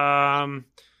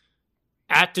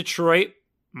 At Detroit,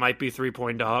 might be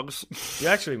 3-point dogs. You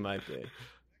actually might be.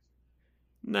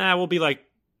 Nah, we'll be like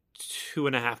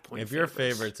 2.5 point. If you're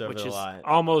favorites over which the is line,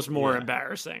 almost more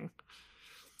embarrassing.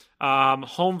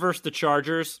 Home versus the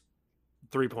Chargers,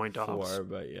 3-point dogs. 4,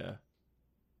 but yeah.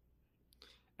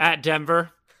 At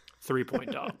Denver,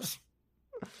 3-point dogs.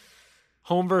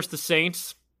 Home versus the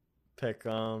Saints. Pick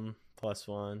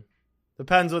 +1.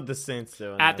 Depends what the Saints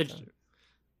do. At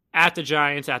the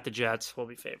Giants, at the Jets, we'll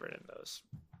be favored in those.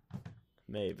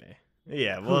 Maybe.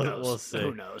 Yeah, we'll see.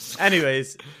 Who knows?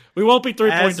 Anyways, we won't be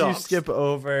 3-point dogs. As you skip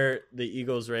over the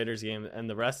Eagles-Raiders game and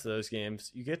the rest of those games,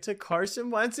 you get to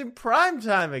Carson Wentz in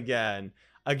primetime again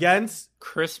against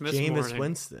Christmas Jameis morning.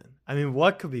 Winston. I mean,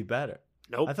 what could be better?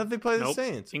 Nope. I thought they played the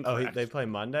Saints. Incorrect. They play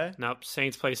Monday? Nope.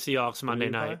 Saints play Seahawks Monday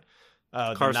night.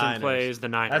 Oh, Carson plays the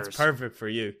Niners. That's perfect for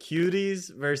you.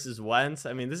 Cuties versus Wentz.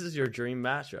 I mean, this is your dream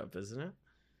matchup, isn't it?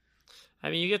 I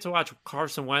mean, you get to watch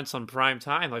Carson Wentz on prime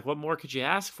time. Like, what more could you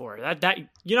ask for? That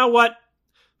you know what?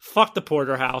 Fuck the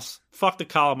porterhouse. Fuck the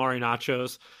calamari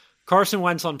nachos. Carson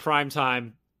Wentz on prime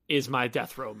time is my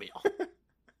death row meal.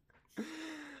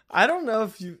 I don't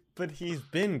know but he's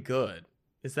been good.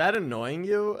 Is that annoying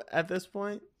you at this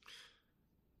point?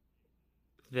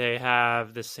 They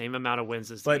have the same amount of wins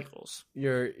as the Eagles.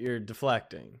 You're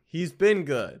deflecting. He's been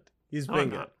good. He's been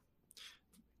good.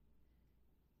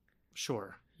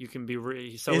 Sure. You can be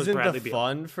Isn't the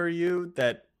fun for you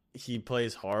that he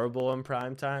plays horrible in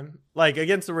prime time? Like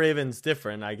against the Ravens,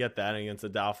 different. I get that, against the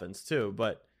Dolphins too.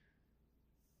 But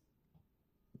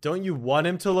don't you want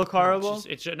him to look horrible?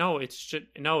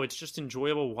 It's just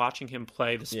enjoyable watching him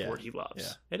play the sport he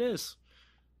loves. Yeah. It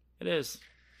is.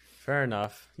 Fair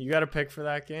enough. You got a pick for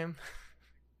that game?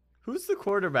 Who's the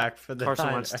quarterback for the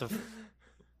Carson Wentz to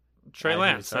Trey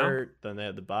Lance? Hurt. Then they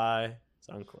had the bye. It's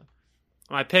unclear.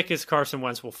 My pick is Carson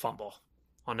Wentz will fumble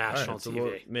on national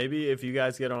TV. Maybe if you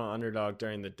guys get on Underdog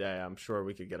during the day, I'm sure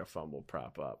we could get a fumble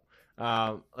prop up.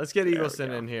 Let's get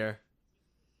Eagleson in here.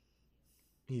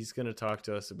 He's going to talk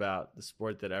to us about the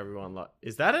sport that everyone loves.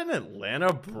 Is that an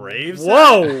Atlanta Braves?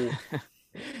 Whoa!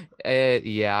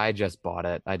 Yeah, I just bought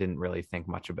it. I didn't really think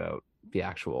much about the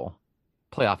actual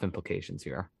playoff implications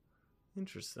here.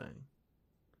 Interesting.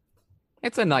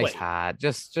 It's a nice Wait. hat.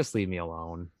 Just leave me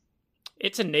alone.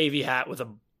 It's a Navy hat with a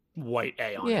white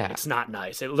A on Yeah. it. It's not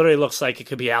nice. It literally looks like it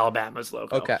could be Alabama's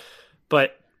logo. Okay.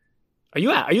 But are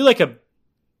you like a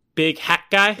big hat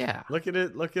guy? Yeah. Look at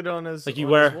it. Look at it on his, Like you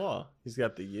on wear- his wall. He's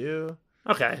got the U.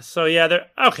 Okay. So yeah, they're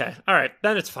okay. All right,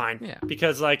 then it's fine. Yeah.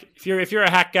 Because like if you're a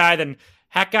hat guy, then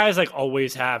hat guys like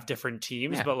always have different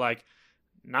teams, Yeah. but like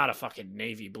not a fucking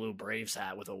navy blue Braves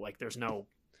hat with a like. There's no.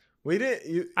 We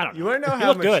did. I don't know. You want to know He how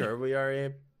looked good. mature we are,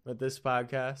 Abe, with this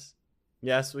podcast?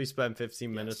 Yes, we spent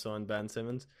 15 minutes on Ben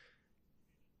Simmons.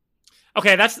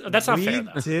 Okay, that's not we fair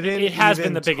though. Didn't It has been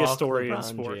even the biggest talk story in LeBron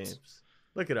sports. James.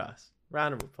 Look at us.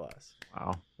 Round of applause.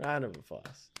 Wow. Round of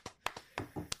applause.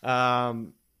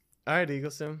 All right,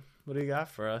 Eagleson, what do you got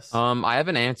for us? I have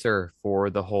an answer for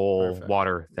the whole Perfect.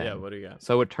 water thing. Yeah, what do you got?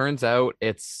 So it turns out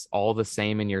it's all the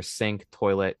same in your sink,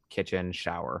 toilet, kitchen,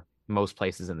 shower, most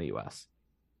places in the US.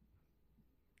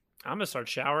 I'm gonna start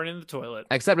showering in the toilet.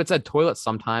 Except it said toilet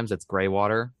sometimes it's gray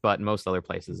water, but most other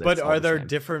places it's But all are the there same.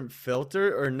 different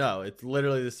filter or no? It's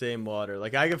literally the same water.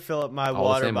 Like I could fill up my All the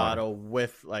water same water. bottle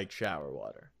with like shower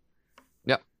water.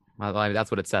 Yep. I mean,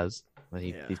 that's what it says.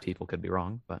 Yeah. These people could be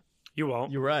wrong, but You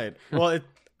won't. You're right. Well,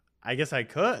 I guess I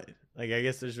could. Like I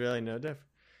guess there's really no difference.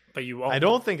 But you won't. I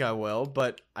don't think I will,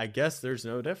 but I guess there's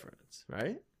no difference,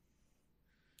 right?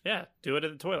 Yeah, do it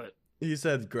in the toilet. He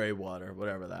said gray water,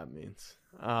 whatever that means.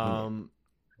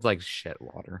 it's like shit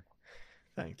water.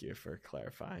 Thank you for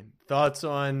clarifying. Thoughts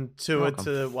on Tua welcome.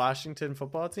 to the Washington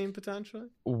football team potentially?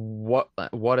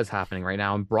 What is happening right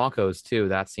now? And Broncos too,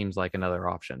 that seems like another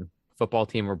option. Football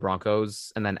team or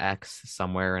Broncos, and then X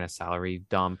somewhere in a salary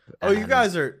dump. Oh, you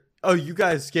and-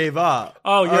 guys gave up.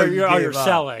 Oh, you're gave up.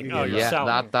 selling. You Oh, gave you're up.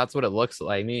 selling. that's what it looks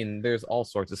like. I mean, there's all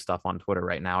sorts of stuff on Twitter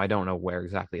right now. I don't know where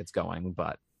exactly it's going,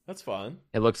 but That's fun.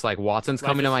 it looks like Watson's Life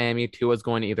coming to is- Miami, Tua's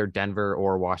going to either Denver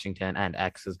or Washington, and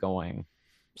X is going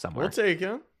somewhere. We'll take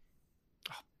him.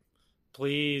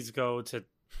 Please go to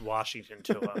Washington,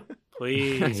 Tua.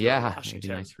 Please. go to Yeah, it'd be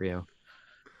Washington. nice for you.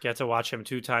 Get to watch him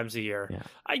 2 times a year.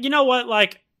 Yeah. You know what?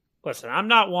 Like, listen, I'm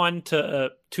not one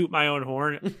to toot my own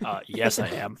horn. Yes, I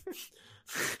am.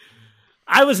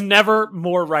 I was never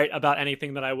more right about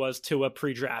anything than I was Tua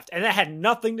pre-draft. And that had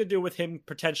nothing to do with him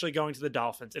potentially going to the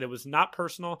Dolphins. And it was not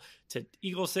personal to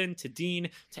Eagleson, to Dean,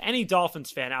 to any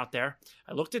Dolphins fan out there.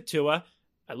 I looked at Tua.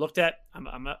 I looked at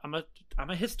I'm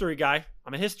a history guy.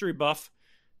 I'm a history buff.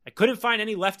 I couldn't find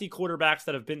any lefty quarterbacks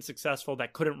that have been successful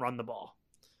that couldn't run the ball.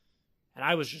 And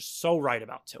I was just so right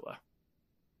about Tua.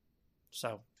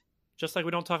 So, just like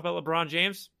we don't talk about LeBron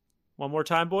James, one more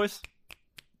time, boys.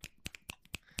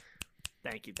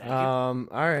 Thank you. All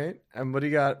right. And what do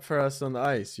you got for us on the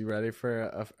ice? You ready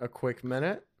for a quick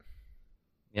minute?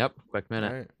 Yep, quick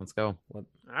minute. All right. Let's go. All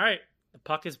right. The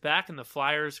puck is back, and the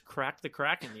Flyers cracked the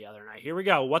Kraken the other night. Here we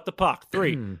go. What the puck?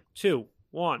 3, 2,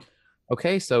 1.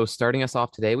 Okay, so starting us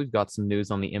off today, we've got some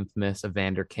news on the infamous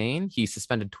Evander Kane. He's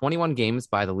suspended 21 games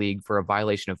by the league for a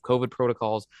violation of COVID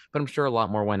protocols, but I'm sure a lot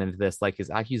more went into this, like his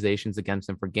accusations against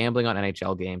him for gambling on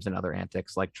NHL games and other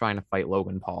antics, like trying to fight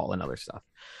Logan Paul and other stuff.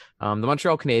 The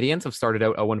Montreal Canadiens have started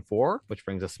out 0-4, which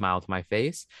brings a smile to my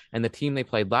face. And the team they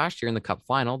played last year in the Cup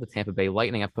final, the Tampa Bay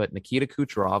Lightning, have put Nikita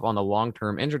Kucherov on the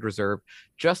long-term injured reserve,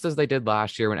 just as they did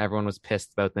last year when everyone was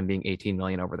pissed about them being $18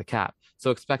 million over the cap.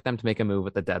 So expect them to make a move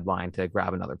at the deadline to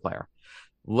grab another player.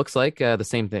 Looks like the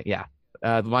same thing. Yeah.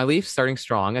 My Leafs starting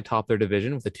strong atop their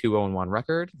division with a 2-0-1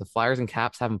 record. The Flyers and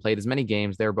Caps haven't played as many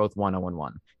games. They're both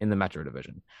 1-0-1 in the Metro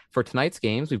division. For tonight's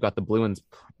games, we've got the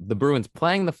Bruins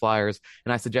playing the Flyers,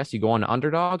 and I suggest you go on to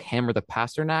underdog, hammer the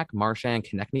Pasternak, Marchand,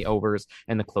 Konechny overs,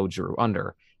 and the Claude Giroux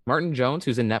under. Martin Jones,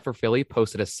 who's in net for Philly,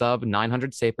 posted a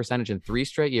sub-900 save percentage in 3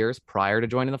 straight years prior to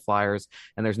joining the Flyers,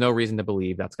 and there's no reason to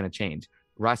believe that's going to change.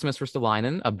 Rasmus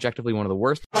Ristolainen, objectively one of the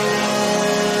worst.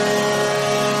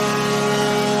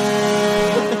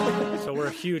 So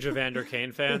we're huge Evander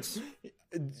Kane fans.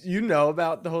 You know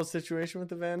about the whole situation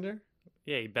with Evander?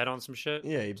 Yeah, he bet on some shit.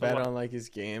 Yeah, he So bet what? on like his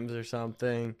games or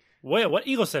something. Wait, what?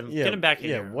 Eagleson, Yeah, get him back in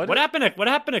yeah, here. what- What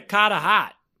happened to Kata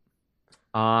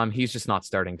Hot? He's just not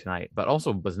starting tonight, but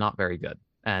also was not very good.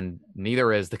 And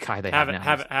neither is the guy they have now.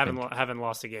 Haven't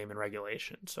lost a game in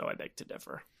regulation, so I beg to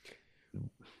differ.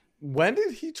 When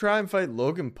did he try and fight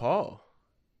Logan Paul?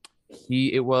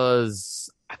 It was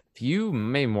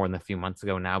maybe more than a few months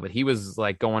ago now, but he was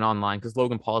like going online because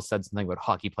Logan Paul said something about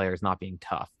hockey players not being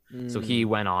tough. So he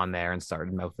went on there and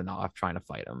started mouthing off, trying to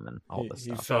fight him and all this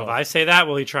stuff. So if I say that,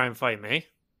 will he try and fight me?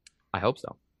 I hope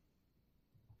so.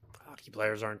 Hockey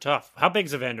players aren't tough. How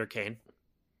big's Evander Kane?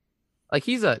 Like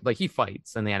he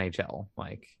fights in the NHL.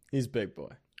 Like he's big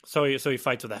boy. So he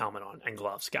fights with a helmet on and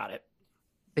gloves. Got it.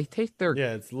 They take their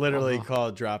Yeah, it's literally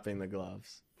called dropping the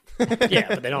gloves. Yeah,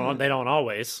 but they don't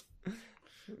always.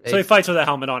 So he fights with a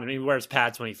helmet on and he wears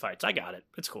pads when he fights. I got it.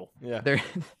 It's cool. Yeah. they're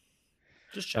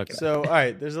Just check it. So, all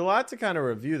right, there's a lot to kind of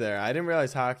review there. I didn't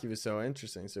realize hockey was so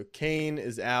interesting. So Kane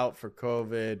is out for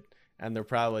COVID, and they're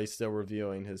probably still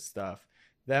reviewing his stuff.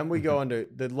 Then we go into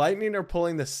the Lightning are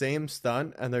pulling the same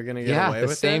stunt, and they're going to get away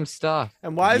with the same it. stuff.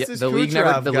 And why is this the league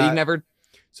never?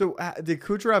 So did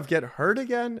Kucherov get hurt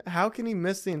again? How can he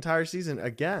miss the entire season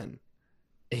again?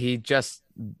 He just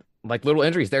like little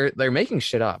injuries. They're making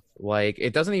shit up. Like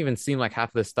it doesn't even seem like half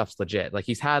of this stuff's legit. Like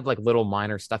he's had like little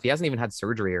minor stuff. He hasn't even had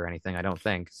surgery or anything. I don't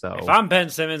think so. If I'm Ben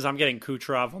Simmons, I'm getting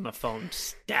Kucherov on the phone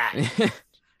stat.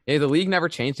 Yeah, the league never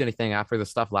changed anything after the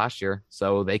stuff last year,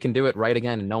 so they can do it right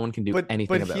again, and no one can do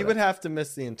anything about it. But he would have to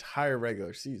miss the entire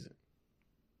regular season.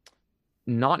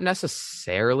 Not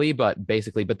necessarily, but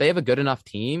basically. But they have a good enough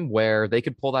team where they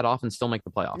could pull that off and still make the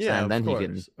playoffs, Yeah, and then of he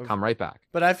can course. come right back.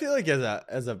 But I feel like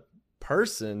as a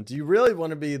person, do you really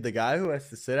want to be the guy who has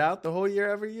to sit out the whole year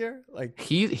every year? Like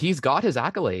he's got his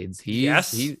accolades.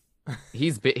 He's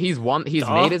won. He's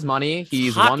Duh. made his money.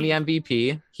 He's Hockey. won the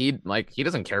MVP. He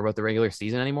doesn't care about the regular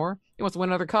season anymore. He wants to win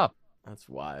another cup. That's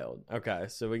wild. Okay,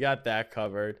 so we got that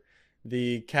covered.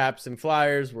 The Caps and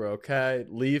Flyers were okay.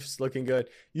 Leafs looking good.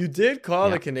 You did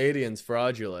call the Canadians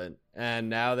fraudulent, and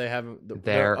now they haven't.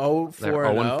 They're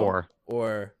 0-4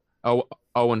 or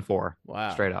 0-4.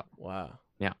 Wow, straight up. Wow.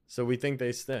 Yeah. So we think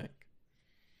they stink.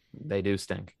 They do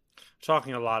stink.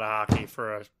 Talking a lot of hockey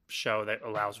for a show that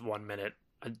allows 1 minute.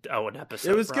 An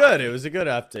episode. It was good. It was a good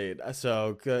update.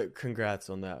 So good. Congrats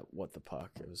on that. What the puck?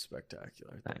 It was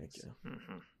spectacular. Thank you.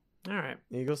 Mm-hmm. All right,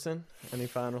 Eagleson. Any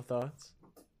final thoughts?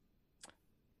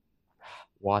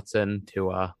 Watson,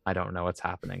 Tua. I don't know what's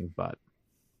happening, but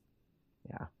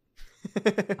yeah,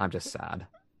 I'm just sad.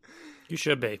 You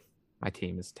should be. My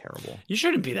team is terrible. You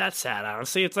shouldn't be that sad.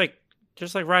 Honestly, it's like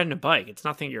just like riding a bike. It's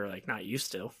nothing you're like not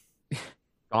used to.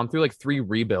 Gone through like 3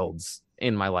 rebuilds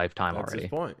in my lifetime That's already. his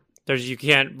point. You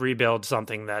can't rebuild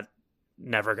something that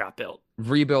never got built.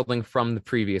 Rebuilding from the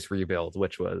previous rebuild,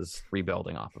 which was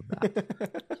rebuilding off of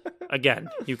that. Again,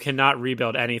 you cannot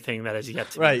rebuild anything that is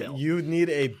yet to be built. Right, you need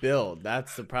a build.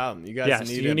 That's the problem. You guys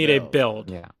need a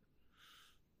build. Yeah.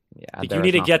 Like you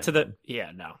need to get to the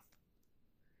no.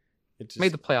 It just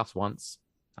made the playoffs once.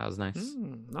 That was nice.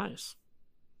 Nice.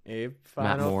 Abe,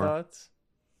 final thoughts?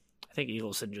 I think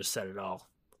Eagleson just said it all.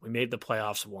 We made the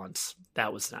playoffs once.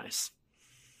 That was nice.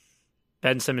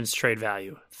 Ben Simmons trade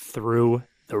value through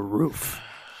the roof.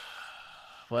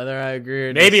 Whether I agree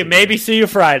or maybe see you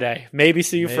Friday. Maybe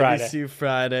see you Friday.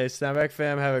 Snapback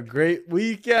fam, have a great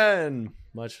weekend.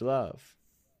 Much love.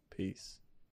 Peace.